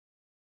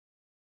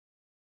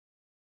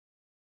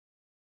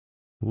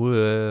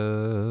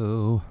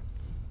Whoa.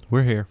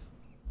 We're here.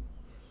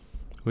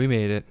 We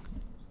made it.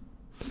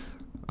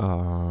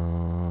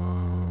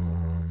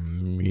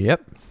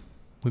 Yep.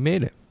 We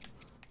made it.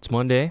 It's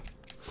Monday.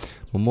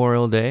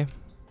 Memorial Day.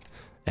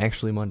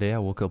 Actually Monday, I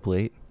woke up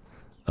late.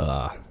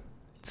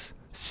 It's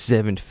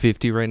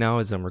 7:50 right now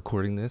as I'm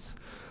recording this.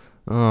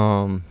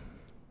 We're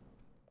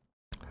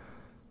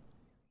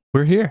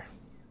here.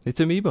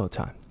 It's Amiibo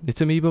time. It's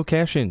Amiibo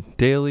cash-in.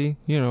 Daily,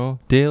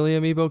 daily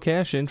Amiibo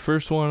cash-in.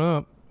 First one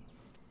up.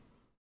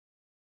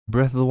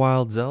 Breath of the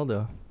Wild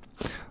Zelda.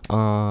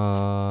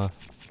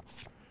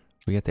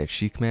 We got that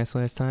Sheik mask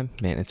last time.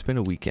 Man, it's been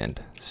a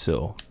weekend,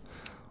 so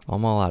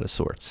I'm all out of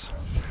sorts.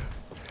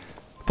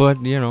 But,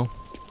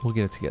 we'll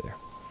get it together.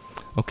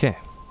 Okay.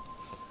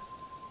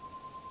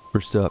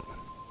 First up.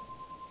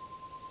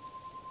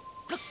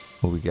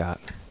 What we got?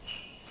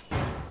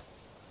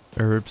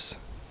 Herbs.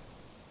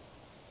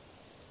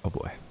 Oh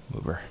boy,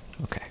 mover.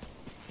 Okay.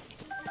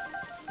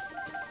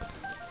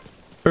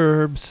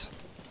 Herbs.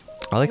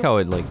 I like how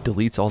it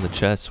deletes all the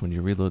chests when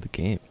you reload the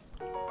game.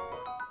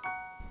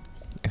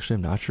 Actually,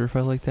 I'm not sure if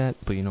I like that,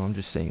 but I'm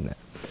just saying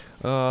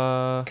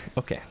that.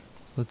 Okay.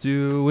 Let's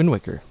do Wind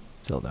Waker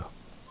Zelda.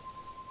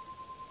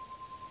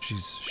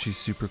 She's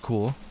super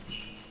cool.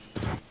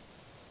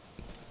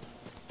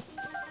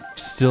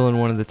 Still in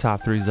one of the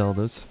top 3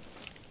 Zeldas.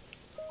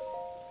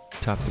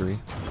 Top 3.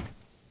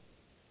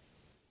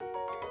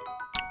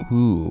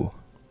 Ooh.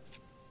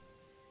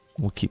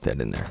 We'll keep that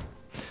in there.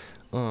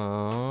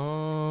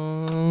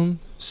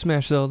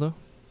 Smash Zelda.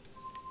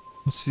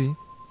 Let's see.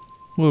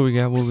 What we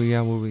got?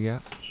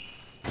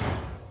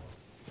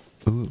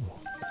 Ooh.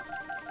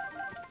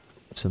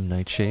 Some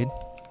Nightshade.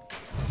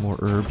 More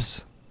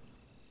herbs.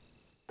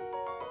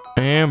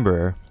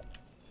 Amber.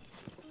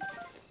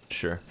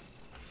 Sure.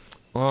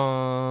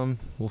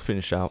 We'll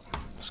finish out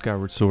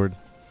Skyward Sword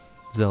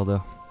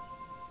Zelda.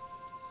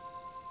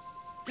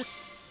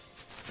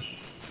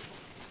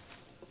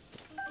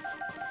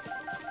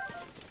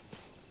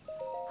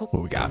 What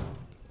we got?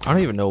 I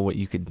don't even know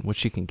what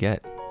she can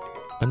get.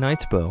 A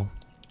knight's bow.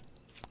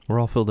 We're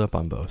all filled up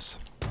on bows.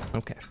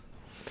 Okay.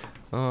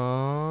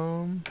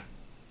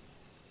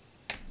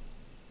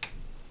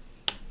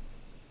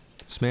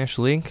 Smash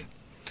Link.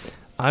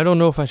 I don't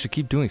know if I should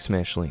keep doing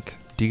Smash Link.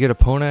 Do you get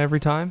Epona every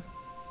time?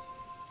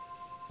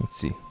 Let's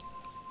see.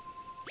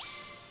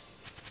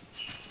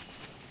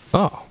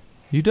 Oh,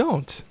 you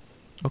don't.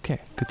 Okay,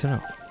 good to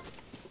know.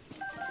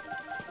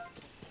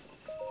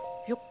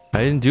 I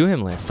didn't do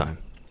him last time.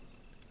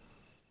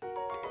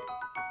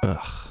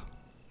 Ugh.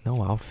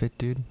 No outfit,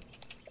 dude.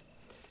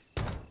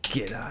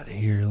 Get out of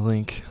here,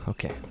 Link.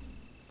 Okay.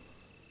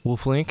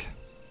 Wolf Link.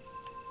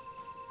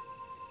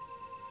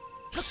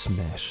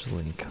 Smash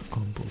Link.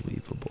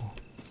 Unbelievable.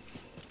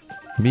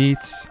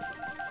 Meats.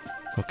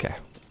 Okay.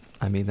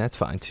 I mean, that's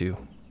fine, too.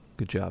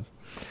 Good job.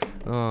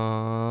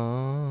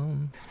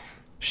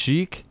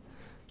 Sheik.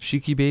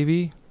 Sheiky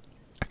baby.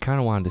 I kind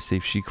of wanted to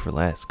save Sheik for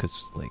last, because,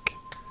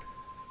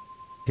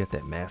 get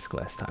that mask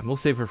last time. We'll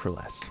save her for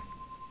last.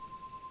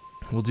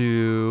 We'll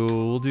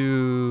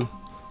do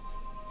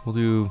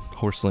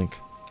Horse Link.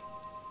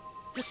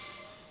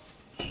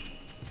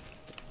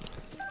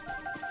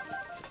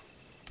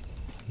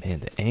 Man,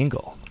 the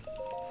angle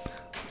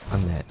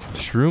on that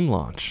shroom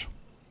launch.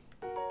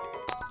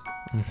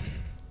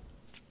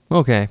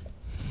 Okay.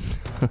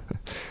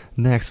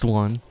 Next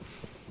one.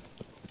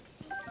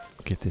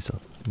 Get this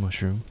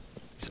mushroom.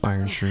 These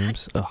iron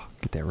shrooms. Oh,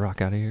 get that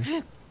rock out of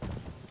here.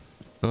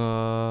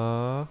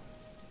 Oh,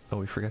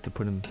 we forgot to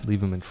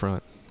leave him in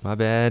front. My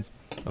bad.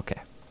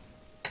 Okay.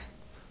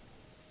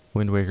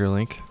 Wind Waker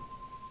Link.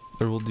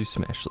 Or we'll do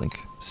Smash Link.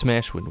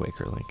 Smash Wind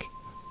Waker Link.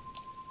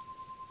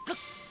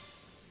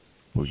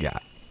 We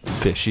got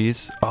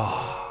fishies.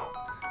 Oh.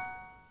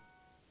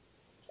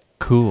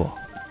 Cool.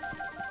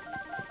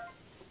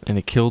 And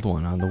it killed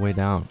one on the way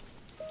down.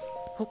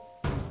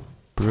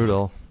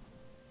 Brutal.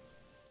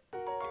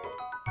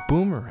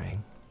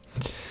 Boomerang.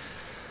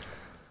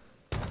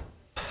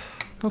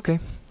 Okay,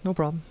 no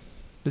problem.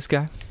 This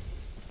guy.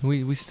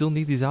 We still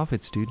need these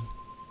outfits, dude.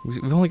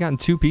 We've only gotten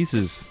 2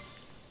 pieces.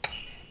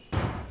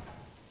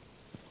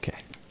 Okay.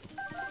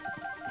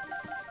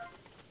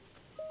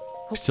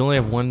 We still only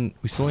have one.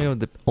 We still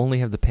only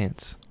have the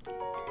pants.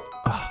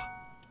 Ugh.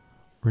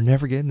 We're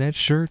never getting that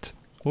shirt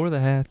or the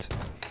hat.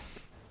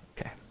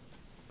 Okay.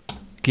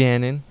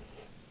 Ganon.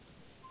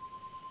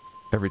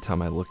 Every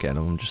time I look at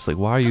him, I'm just like,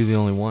 why are you the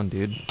only one,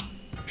 dude?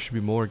 There should be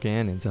more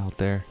Ganons out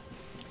there.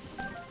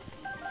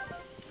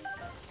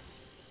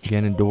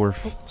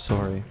 Ganondorf,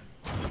 sorry.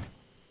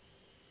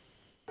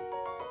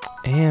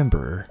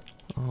 Amber.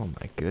 Oh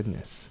my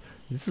goodness.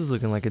 This is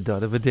looking like a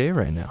dud of a day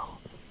right now.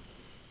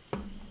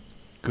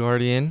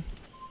 Guardian.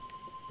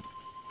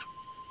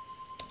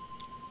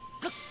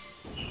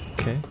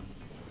 Okay.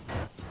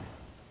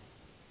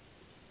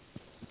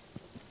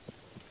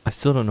 I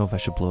still don't know if I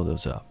should blow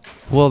those up.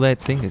 Well, that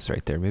thing is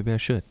right there. Maybe I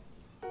should.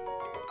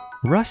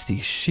 Rusty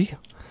shield.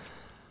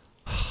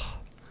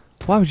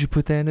 Why would you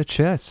put that in a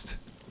chest?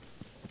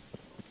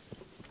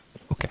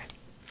 Okay.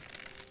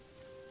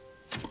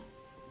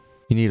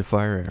 You need a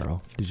fire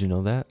arrow. Did you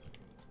know that?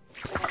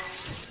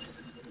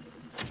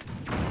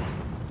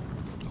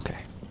 Okay.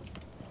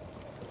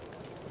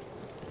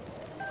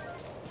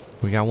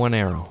 We got one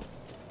arrow.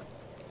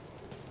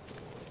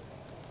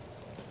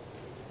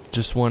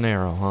 Just one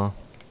arrow, huh?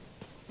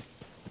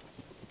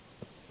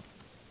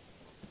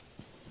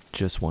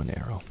 Just one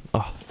arrow.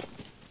 Oh.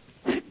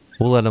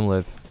 We'll let him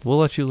live. We'll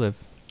let you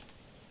live.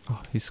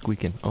 Oh, he's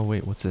squeaking. Oh,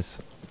 wait, what's this?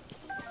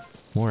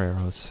 More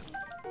arrows.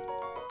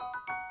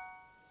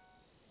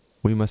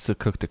 We must have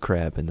cooked a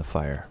crab in the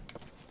fire.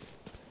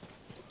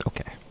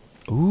 Okay.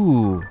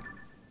 Ooh.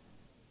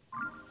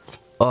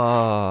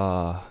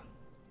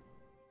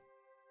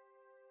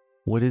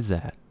 What is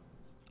that?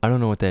 I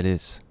don't know what that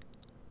is.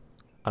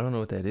 I don't know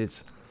what that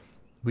is.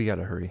 We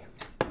gotta hurry.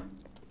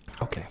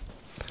 Okay.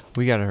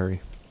 We gotta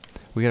hurry.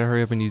 We gotta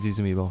hurry up and use these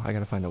amiibo. I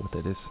gotta find out what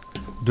that is.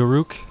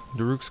 Daruk.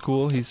 Daruk's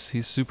cool.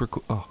 He's super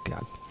cool. Oh,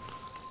 God.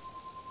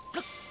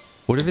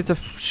 What if it's a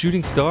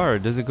shooting star?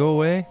 Does it go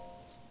away?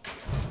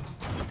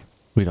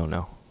 We don't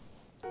know.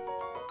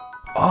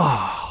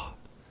 Oh,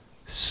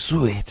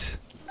 sweet.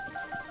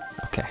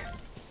 Okay.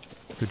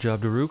 Good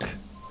job, Daruk.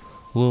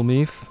 Little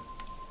Meef.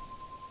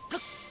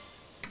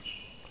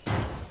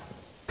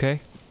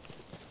 Okay.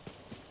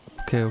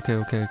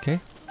 Okay.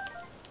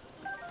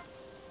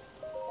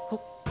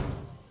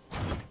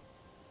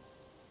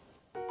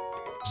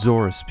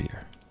 Zora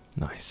Spear.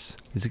 Nice.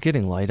 Is it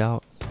getting light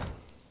out?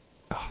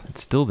 Oh,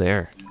 it's still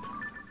there.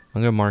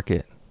 I'm gonna mark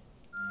it.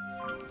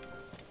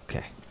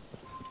 Okay.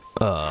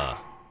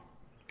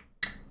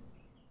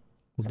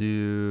 We'll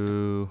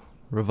do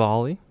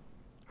Rivali.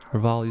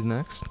 Rivali's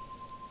next.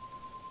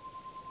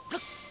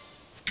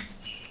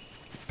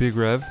 Big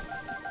Rev.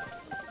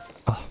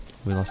 Oh,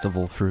 we lost a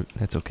Vol Fruit.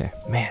 That's okay.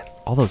 Man,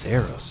 all those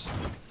arrows.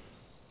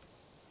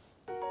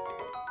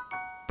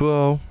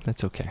 Bow.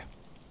 That's okay.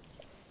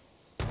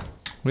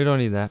 We don't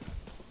need that.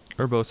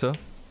 Urbosa.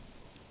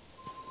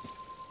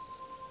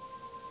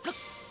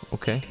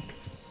 Okay.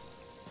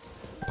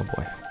 Oh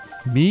boy.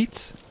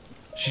 Meat?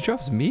 She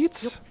drops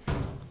meats? Yep.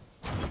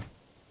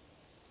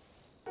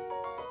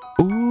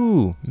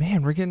 Ooh,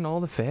 man, we're getting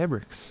all the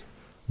fabrics.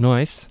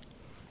 Nice.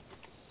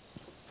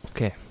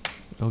 Okay.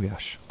 Oh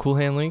gosh. Cool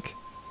Hand Link.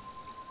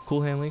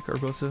 Cool Hand Link,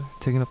 Urbosa,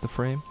 taking up the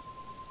frame.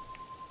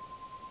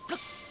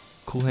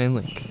 Cool Hand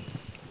Link.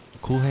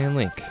 Cool Hand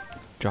Link.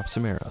 Drop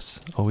some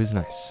arrows. Always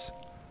nice.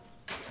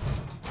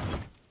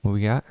 What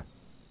we got?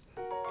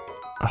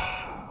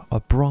 A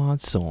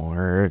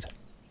broadsword.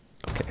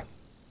 Okay.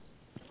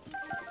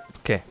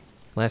 Okay.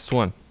 Last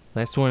one.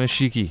 Last one is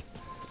Shiki.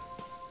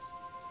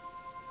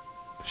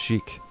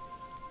 Sheik.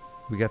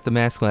 We got the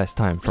mask last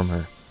time from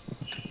her.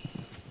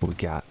 What we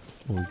got?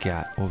 What we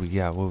got? What we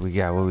got? What we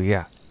got? What we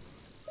got?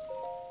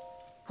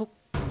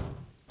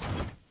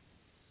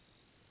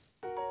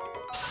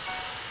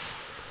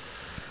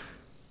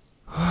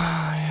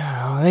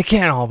 They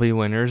can't all be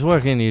winners.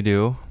 What can you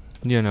do?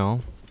 You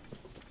know.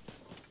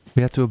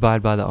 We have to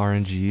abide by the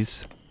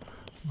RNGs.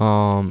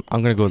 I'm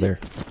gonna go there.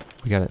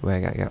 We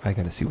gotta. I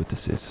gotta see what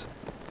this is.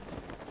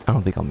 I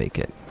don't think I'll make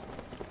it.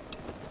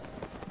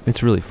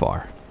 It's really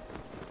far.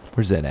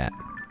 Where's that at?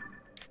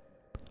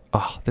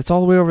 Oh, that's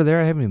all the way over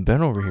there. I haven't even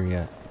been over here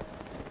yet.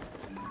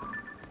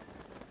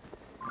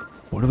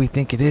 What do we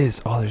think it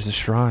is? Oh, there's a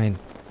shrine.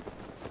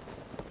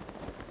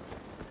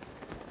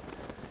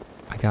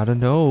 I gotta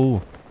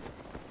know.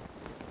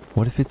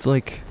 What if it's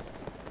like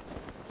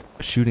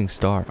a shooting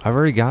star? I've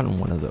already gotten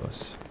one of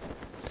those,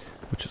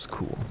 which is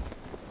cool.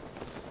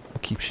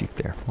 I'll keep Sheik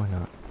there. Why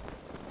not?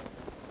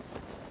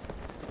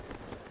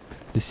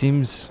 This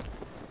seems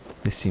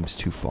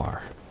too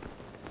far.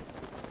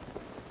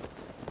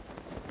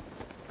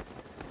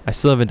 I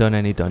still haven't done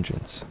any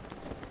dungeons.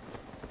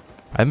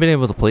 I haven't been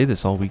able to play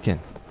this all weekend.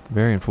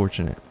 Very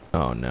unfortunate.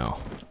 Oh no.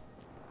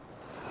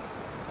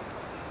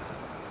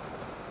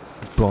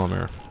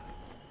 Bummer.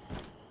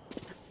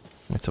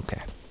 It's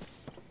okay.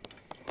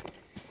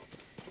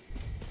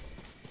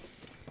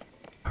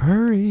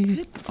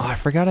 Hurry! Oh, I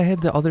forgot I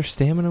had the other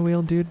stamina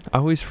wheel, dude. I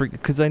always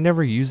forget, because I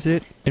never used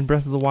it in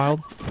Breath of the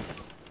Wild.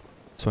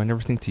 So I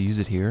never think to use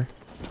it here.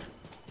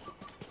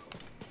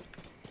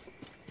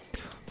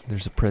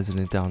 There's a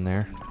president down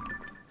there.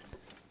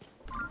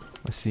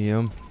 I see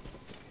him.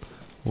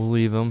 We'll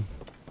leave him.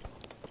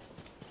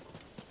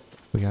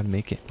 We gotta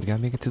make it. We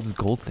gotta make it to this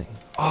gold thing.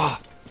 Ah!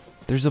 Oh,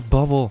 there's a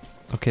bubble.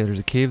 Okay, there's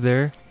a cave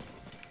there.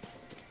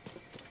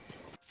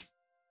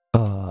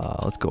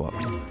 Let's go up.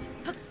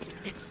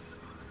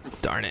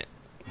 Darn it.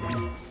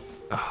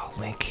 Oh,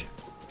 Link.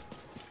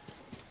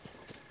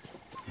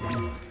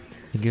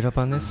 You get up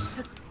on this?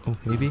 Oh,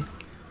 maybe?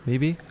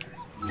 Maybe?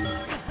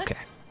 Okay.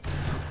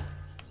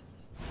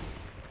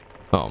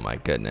 Oh my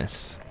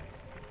goodness.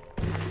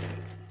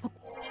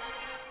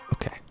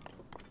 Okay.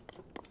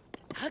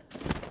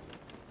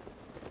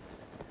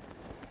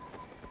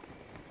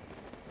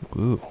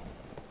 Ooh.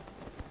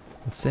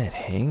 What's that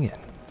hanging?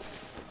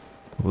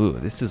 Ooh,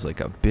 this is like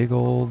a big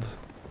old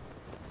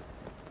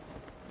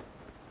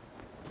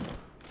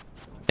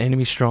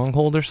enemy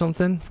stronghold or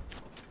something.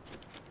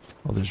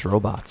 Oh, there's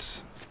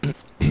robots.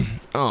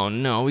 Oh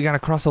no, we gotta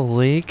cross a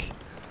lake?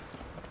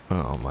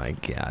 Oh my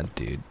god,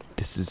 dude.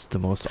 This is the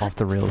most off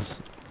the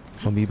rails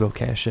Amiibo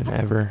cash-in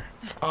ever.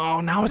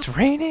 Oh, now it's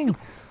raining!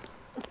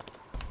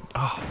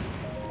 Oh,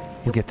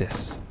 we'll get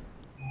this.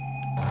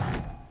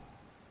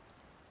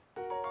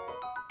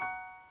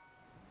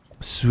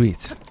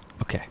 Sweet.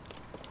 Okay.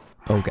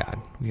 Oh god,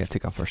 we gotta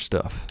take off our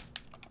stuff.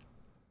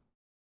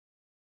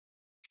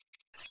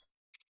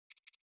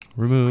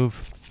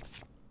 Remove.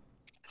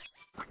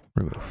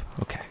 Remove.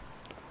 Okay.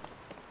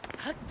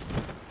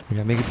 We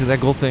gotta make it to that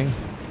gold thing.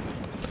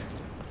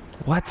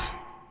 What?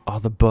 Oh,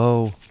 the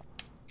bow.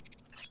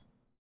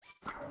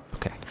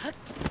 Okay.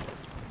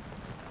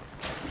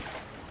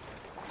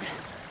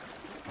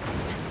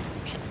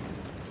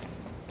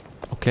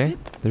 Okay,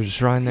 there's a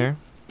shrine there,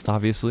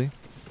 obviously.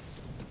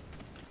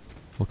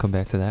 We'll come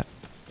back to that.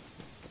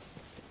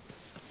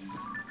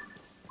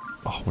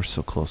 Oh, we're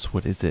so close.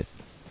 What is it?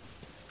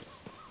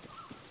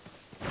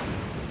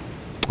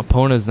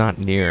 Epona's not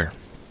near.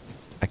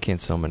 I can't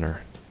summon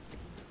her.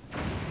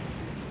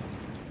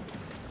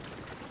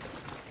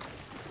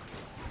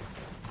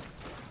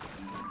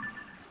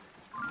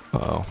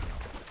 Uh-oh.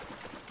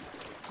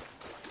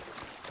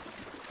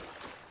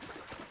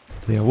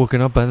 They are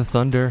woken up by the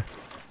thunder.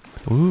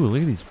 Ooh,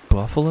 look at these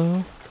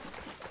buffalo.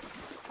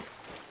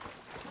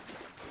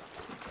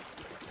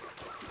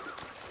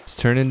 It's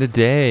turning to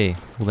day.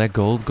 Will that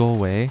gold go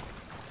away?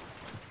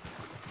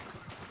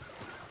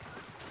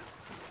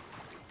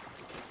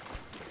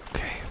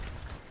 Okay.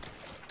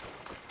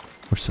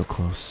 We're so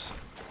close.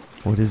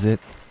 What is it?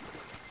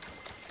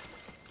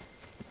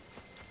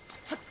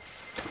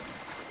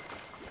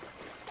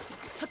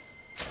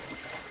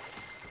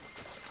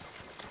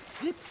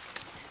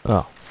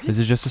 Oh, is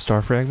it just a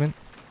star fragment?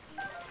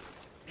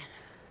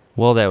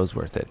 Well, that was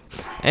worth it.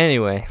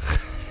 Anyway.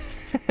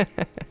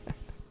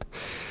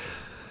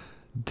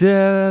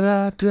 Da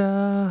da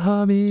da,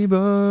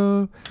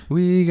 Amiibo,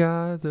 we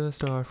got the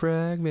star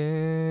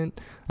fragment.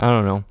 I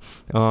don't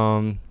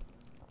know.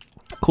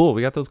 Cool.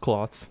 We got those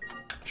cloths.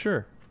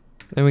 Sure.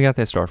 And we got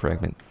that star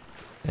fragment.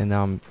 And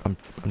now I'm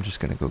just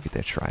gonna go get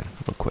that shrine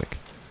real quick.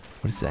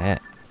 What is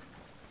that?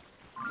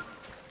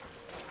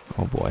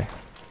 Oh boy.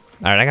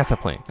 All right, I gotta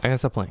stop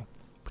playing.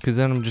 Because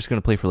then I'm just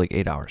gonna play for like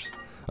 8 hours.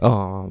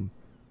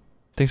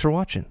 Thanks for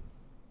watching.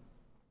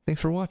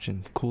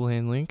 Cool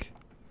Hand Link.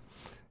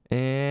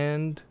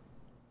 And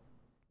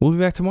we'll be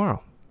back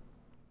tomorrow.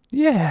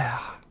 Yeah.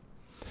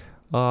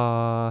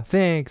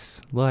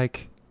 Thanks.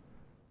 Like,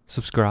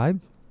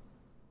 subscribe.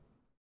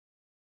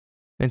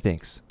 And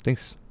thanks.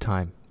 Thanks.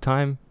 Time.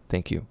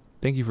 Thank you.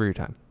 Thank you for your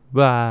time.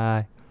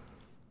 Bye.